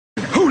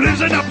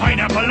lives in a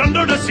pineapple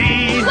under the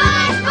sea.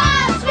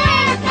 SpongeBob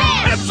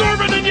SquarePants!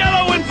 Absorbent and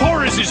yellow and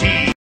porous is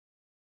he.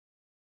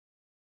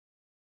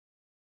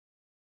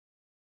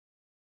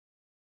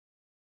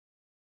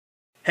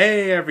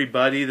 Hey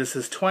everybody, this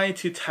is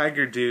 22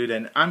 Tiger Dude,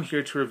 and I'm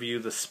here to review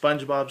the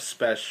SpongeBob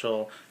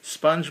special,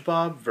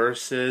 SpongeBob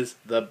vs.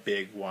 the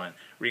Big One,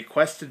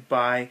 requested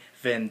by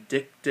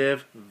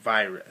Vindictive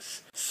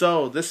Virus.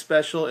 So, this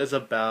special is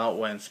about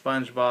when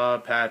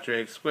SpongeBob,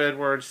 Patrick,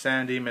 Squidward,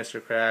 Sandy,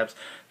 Mr. Krabs,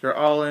 they're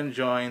all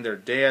enjoying their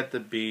day at the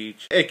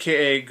beach,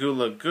 aka Goo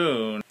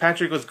Lagoon.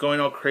 Patrick was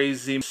going all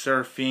crazy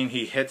surfing,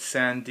 he hits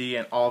Sandy,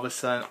 and all of a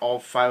sudden all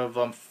five of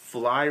them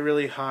fly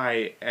really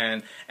high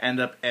and end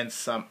up in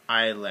some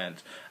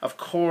island. Of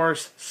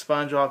course,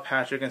 SpongeBob,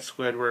 Patrick, and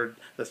Squidward,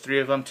 the three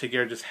of them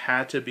together just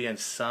had to be in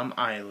some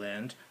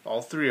island.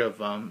 All three of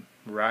them,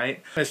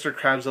 right? Mr.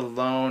 Krabs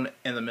alone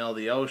in the middle of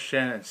the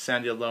ocean, and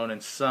Sandy alone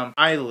in some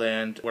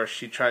island where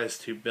she tries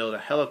to build a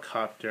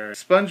helicopter.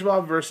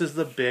 SpongeBob versus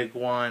the Big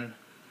One.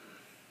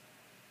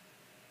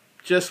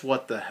 Just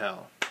what the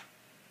hell?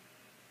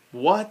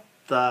 What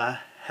the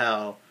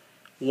hell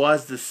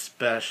was this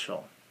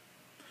special?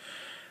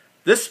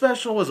 This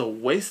special was a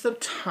waste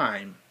of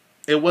time.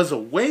 It was a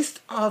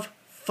waste of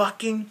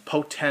fucking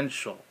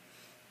potential.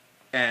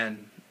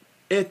 And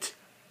it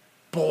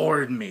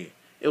bored me.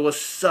 It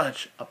was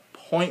such a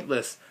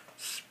pointless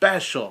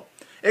special.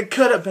 It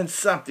could have been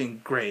something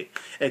great.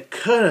 It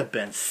could have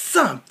been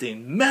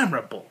something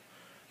memorable.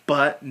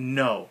 But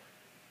no.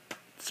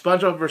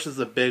 SpongeBob vs.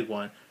 the Big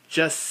One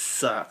just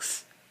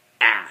sucks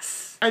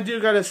ass. I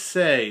do gotta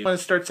say, when it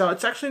starts out,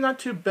 it's actually not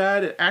too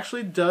bad. It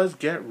actually does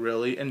get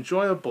really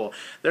enjoyable.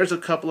 There's a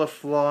couple of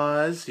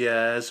flaws,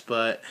 yes,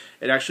 but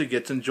it actually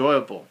gets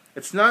enjoyable.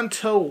 It's not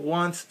until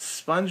once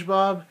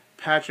SpongeBob,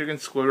 Patrick, and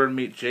Squidward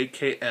meet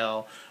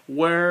JKL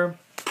where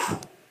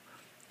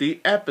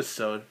the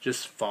episode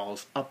just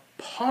falls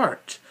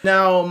apart.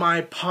 Now,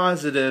 my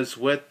positives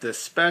with this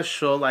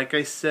special, like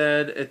I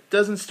said, it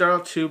doesn't start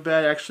out too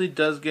bad. It actually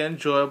does get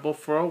enjoyable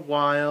for a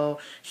while.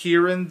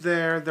 Here and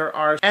there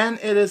are, and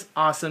it is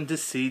awesome to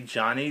see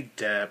Johnny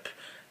Depp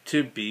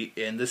to be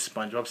in the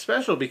SpongeBob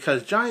special,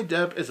 because Johnny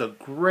Depp is a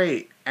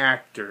great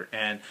actor,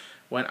 and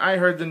when I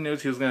heard the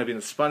news he was going to be in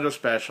the SpongeBob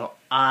special,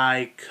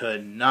 I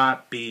could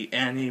not be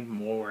any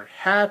more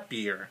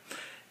happier.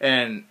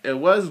 And it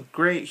was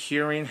great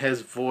hearing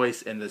his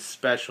voice in this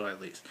special, at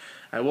least.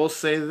 I will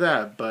say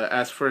that, but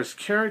as for his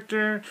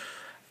character,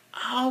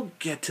 I'll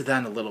get to that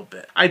in a little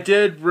bit. I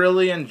did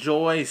really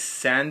enjoy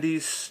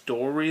Sandy's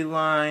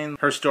storyline.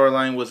 Her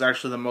storyline was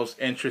actually the most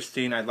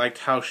interesting. I liked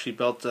how she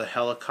built a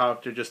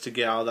helicopter just to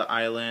get out of the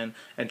island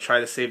and try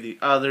to save the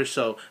others.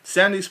 So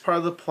Sandy's part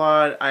of the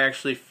plot I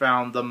actually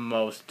found the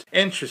most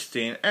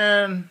interesting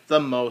and the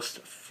most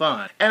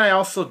fun. And I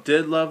also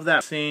did love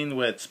that scene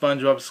with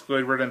SpongeBob,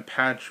 Squidward, and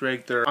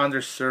Patrick. They're on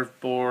their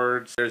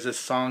surfboards. There's a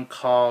song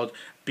called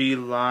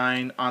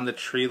Beeline on the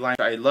Tree Line.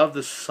 I love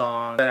this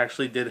song. That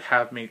actually did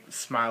have me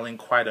smiling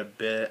quite a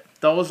bit.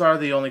 Those are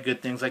the only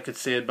good things I could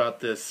say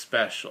about this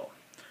special.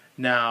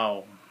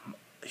 Now,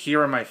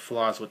 here are my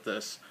flaws with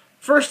this.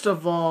 First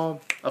of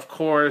all, of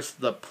course,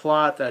 the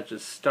plot that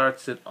just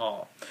starts it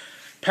all.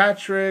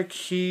 Patrick,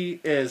 he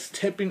is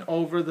tipping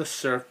over the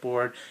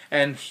surfboard,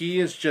 and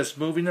he is just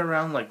moving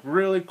around like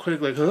really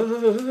quick, like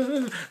and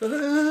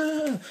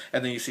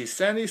then you see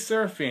Sandy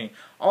surfing.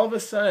 All of a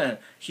sudden,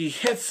 he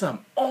hits them.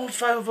 All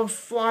five of them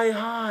fly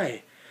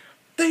high.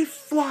 They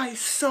fly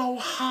so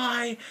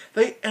high,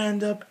 they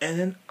end up in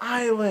an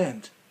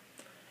island.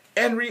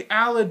 In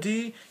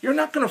reality, you're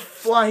not going to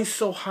fly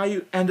so high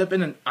you end up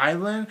in an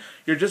island.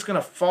 You're just going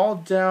to fall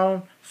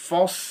down,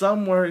 fall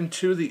somewhere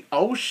into the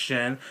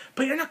ocean,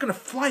 but you're not going to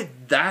fly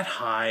that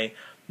high.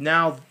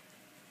 Now,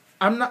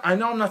 I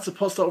know I'm not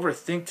supposed to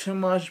overthink too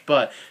much,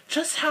 but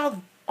just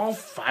how all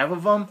five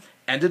of them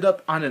ended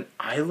up on an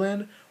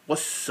island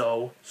was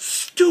so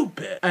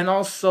stupid. And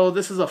also,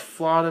 this is a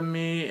flaw to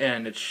me,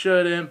 and it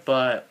shouldn't,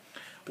 but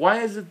why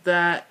is it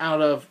that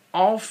out of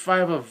all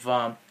five of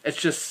them,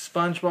 it's just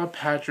SpongeBob,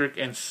 Patrick,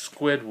 and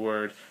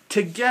Squidward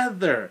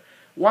together?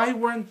 Why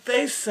weren't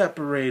they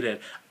separated?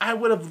 I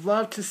would have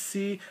loved to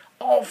see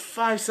all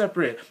five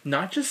separated.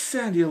 Not just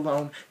Sandy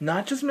alone,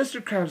 not just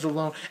Mr. Krabs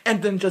alone,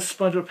 and then just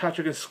SpongeBob,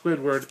 Patrick, and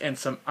Squidward in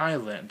some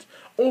island.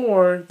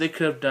 Or they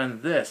could have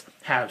done this.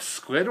 Have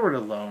Squidward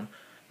alone,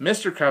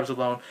 Mr. Krabs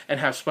alone, and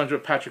have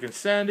SpongeBob, Patrick, and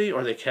Sandy,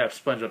 or they could have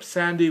SpongeBob,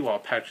 Sandy while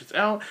Patrick's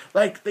out.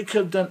 Like, they could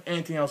have done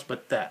anything else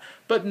but that.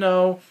 But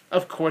no,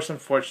 of course,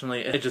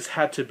 unfortunately, it just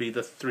had to be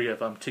the three of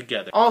them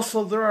together.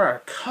 Also, there are a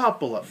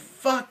couple of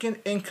fucking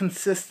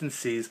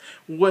inconsistencies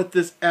with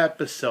this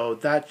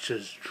episode that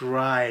just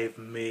drive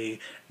me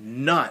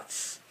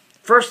nuts.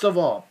 First of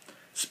all,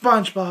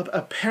 SpongeBob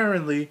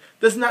apparently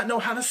does not know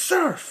how to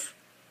surf.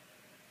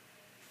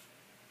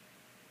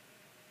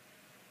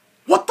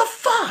 What the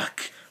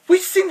fuck?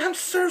 We've seen him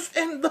surf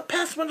in the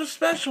past bunch of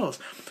specials.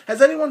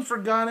 Has anyone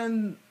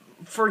forgotten,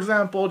 for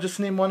example, just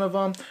name one of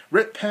them,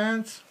 Rip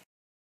Pants?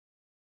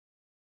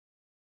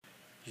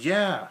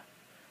 Yeah,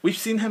 we've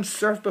seen him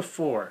surf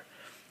before,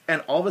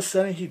 and all of a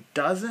sudden he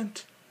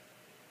doesn't?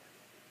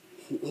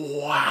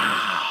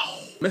 Wow.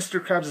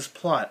 Mr. Krabs'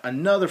 plot,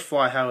 another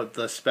flaw I have with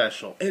the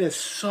special. It is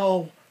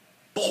so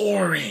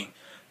boring.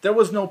 There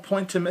was no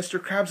point to Mr.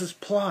 Krabs'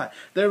 plot.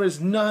 There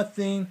is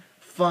nothing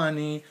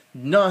funny,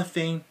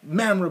 nothing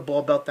memorable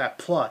about that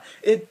plot.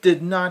 It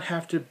did not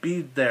have to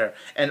be there,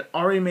 and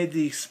already made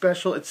the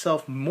special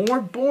itself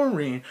more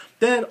boring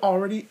than it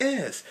already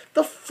is.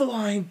 The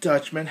Flying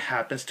Dutchman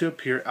happens to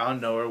appear out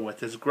of nowhere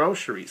with his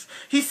groceries.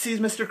 He sees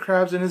Mr.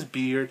 Krabs in his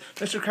beard.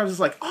 Mr. Krabs is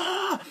like,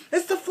 "Ah,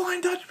 it's the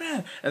Flying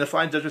Dutchman!" And the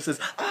Flying Dutchman says,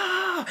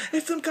 "Ah,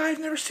 it's some guy I've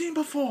never seen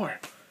before."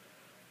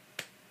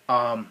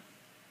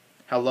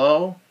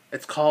 Hello?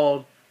 It's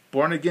called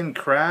Born Again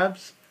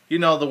Krabs? You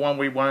know, the one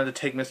where he wanted to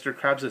take Mr.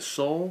 Krabs'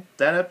 soul?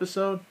 That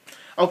episode?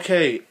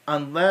 Okay,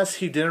 unless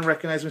he didn't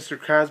recognize Mr.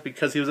 Krabs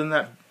because he was in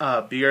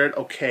that beard,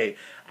 okay,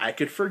 I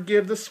could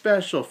forgive the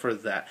special for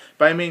that.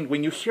 But I mean,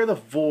 when you hear the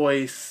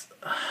voice,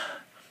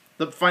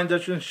 the Flying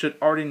Dutchman should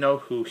already know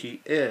who he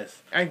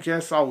is. I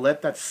guess I'll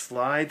let that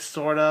slide,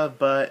 sorta,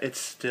 but it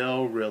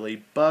still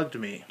really bugged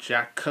me.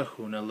 Jack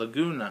Kahuna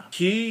Laguna.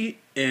 He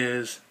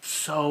is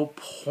so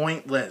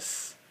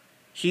pointless.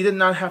 He did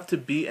not have to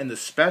be in the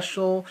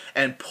special,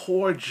 and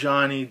poor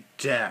Johnny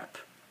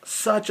Depp.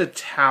 Such a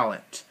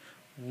talent.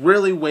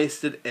 Really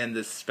wasted in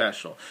this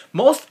special.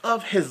 Most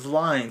of his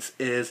lines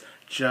is,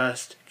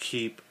 "Just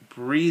keep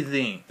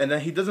breathing." And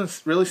then he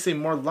doesn't really say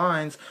more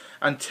lines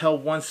until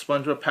once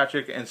SpongeBob,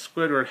 Patrick, and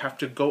Squidward have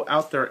to go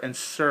out there and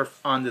surf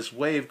on this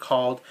wave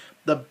called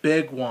the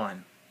Big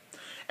One.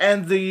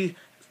 And the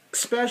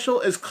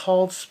special is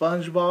called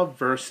SpongeBob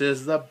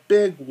versus the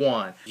Big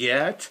One.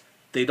 Yet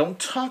they don't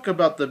talk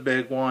about the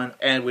big one,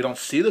 and we don't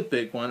see the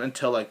big one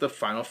until like the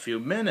final few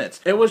minutes.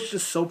 It was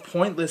just so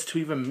pointless to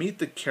even meet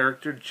the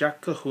character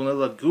Jack Kahuna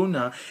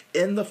Laguna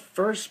in the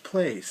first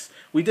place.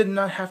 We did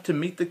not have to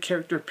meet the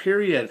character,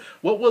 period.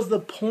 What was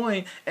the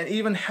point in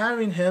even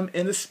having him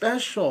in the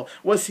special?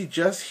 Was he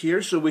just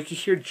here so we could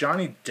hear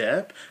Johnny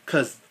Depp?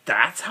 Because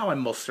that's how I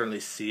most certainly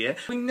see it.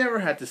 We never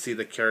had to see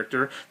the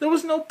character. There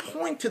was no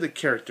point to the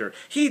character.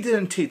 He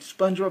didn't teach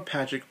SpongeBob,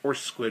 Patrick, or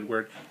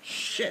Squidward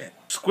shit.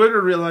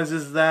 Squidward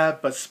realizes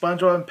that, but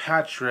SpongeBob and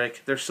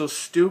Patrick, they're so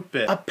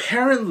stupid.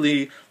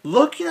 Apparently,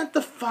 looking at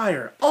the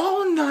fire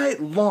all night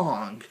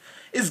long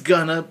is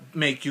gonna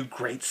make you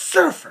great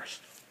surfers.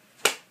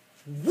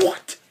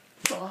 What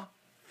the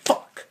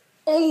fuck?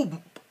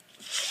 Oh,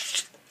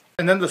 shit.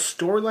 And then the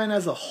storyline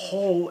as a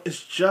whole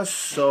is just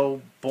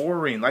so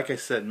boring. Like I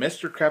said,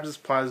 Mr.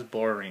 Krabs' plot is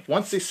boring.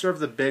 Once they serve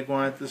the big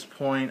one at this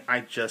point, I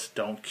just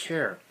don't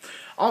care.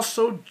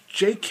 Also,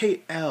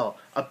 JKL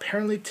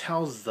apparently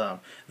tells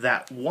them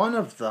that one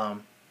of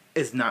them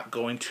is not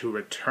going to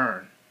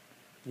return.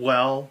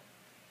 Well,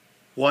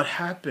 what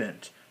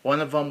happened?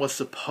 One of them was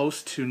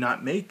supposed to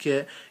not make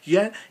it,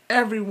 yet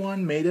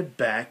everyone made it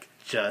back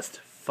just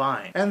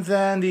fine. And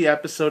then the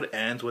episode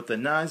ends with a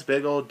nice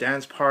big old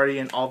dance party,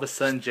 and all of a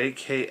sudden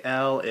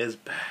JKL is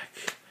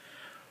back.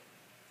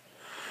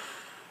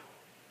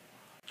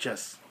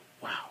 Just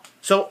wow.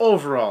 So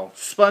overall,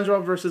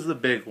 SpongeBob versus the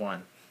Big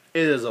One.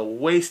 It is a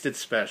wasted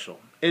special.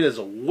 It is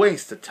a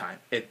waste of time.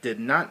 It did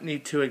not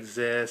need to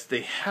exist.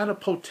 They had a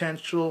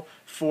potential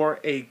for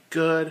a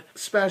good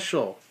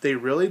special. They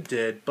really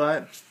did,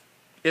 but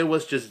it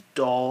was just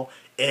dull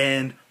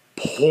and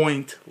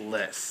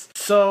pointless.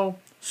 So,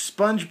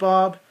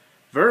 SpongeBob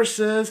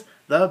versus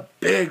the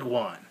Big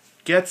One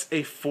gets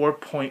a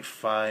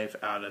 4.5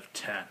 out of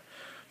 10.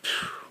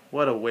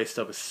 What a waste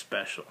of a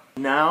special.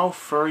 Now,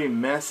 Furry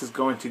Mess is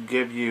going to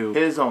give you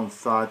his own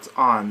thoughts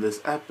on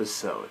this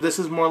episode. This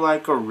is more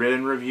like a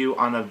written review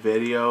on a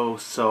video,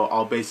 so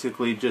I'll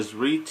basically just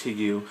read to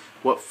you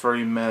what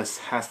Furry Mess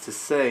has to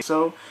say.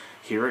 So,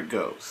 here it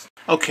goes.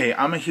 Okay,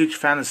 I'm a huge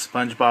fan of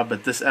SpongeBob,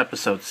 but this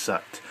episode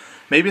sucked.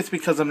 Maybe it's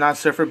because I'm not a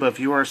surfer, but if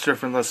you were a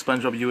surfer and loved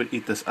SpongeBob, you would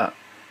eat this up.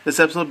 This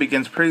episode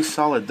begins pretty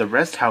solid. The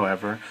rest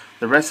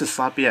is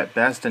sloppy at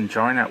best and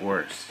jarring at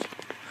worst.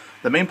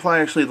 The main plot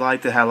I actually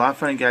liked. It had a lot of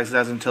funny gags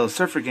until the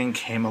surfer gang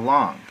came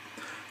along.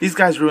 These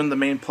guys ruined the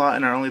main plot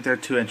and are only there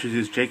to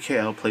introduce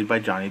JKL, played by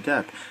Johnny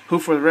Depp, who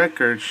for the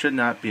record should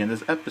not be in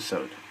this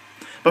episode.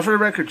 But for the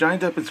record, Johnny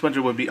Depp and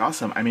SpongeBob would be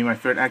awesome. I mean, my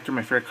favorite actor,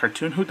 my favorite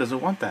cartoon, who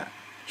doesn't want that?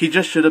 He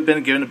just should have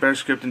been given a better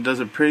script and does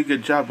a pretty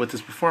good job with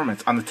his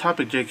performance. On the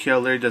topic,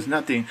 JKL Larry does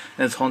nothing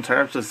in his whole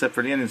entire episode except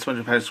for the end, and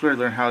SpongeBob Patrick Square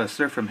learn how to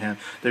surf from him.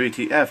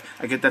 WTF.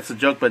 I get that's a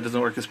joke, but it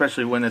doesn't work,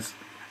 especially when it's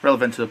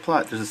relevant to the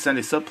plot. There's a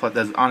Sunday subplot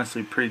that's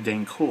honestly pretty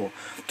dang cool.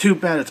 Too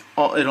bad it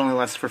only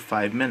lasts for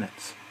 5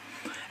 minutes.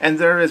 And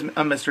there is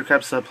a Mr.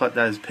 Krabs subplot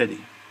that is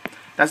pity.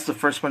 That's the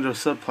first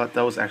SpongeBob subplot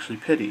that was actually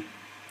pity.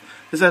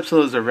 This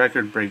episode is a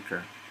record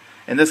breaker.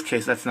 In this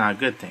case, that's not a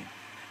good thing.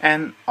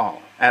 At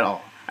all.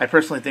 I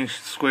personally think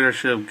Squidward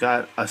should have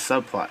got a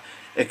subplot.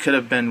 It could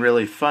have been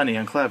really funny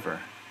and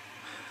clever.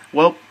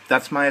 Well,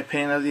 that's my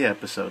opinion of the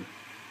episode.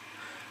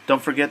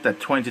 Don't forget that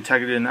 20 to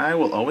Tiger Dude and I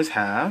will always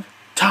have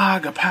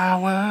Tiger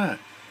Power!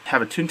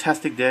 Have a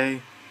toontastic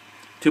day.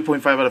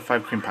 2.5 out of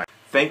 5 cream pie.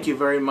 Thank you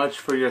very much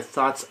for your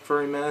thoughts,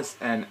 Furry Mess,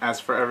 and as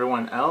for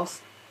everyone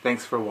else,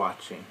 thanks for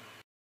watching.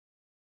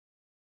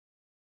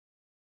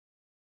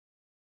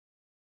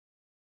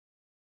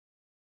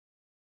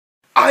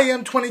 I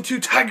am 22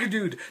 Tiger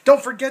Dude.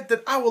 Don't forget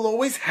that I will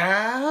always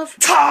have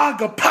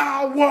Tiger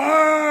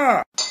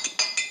Power!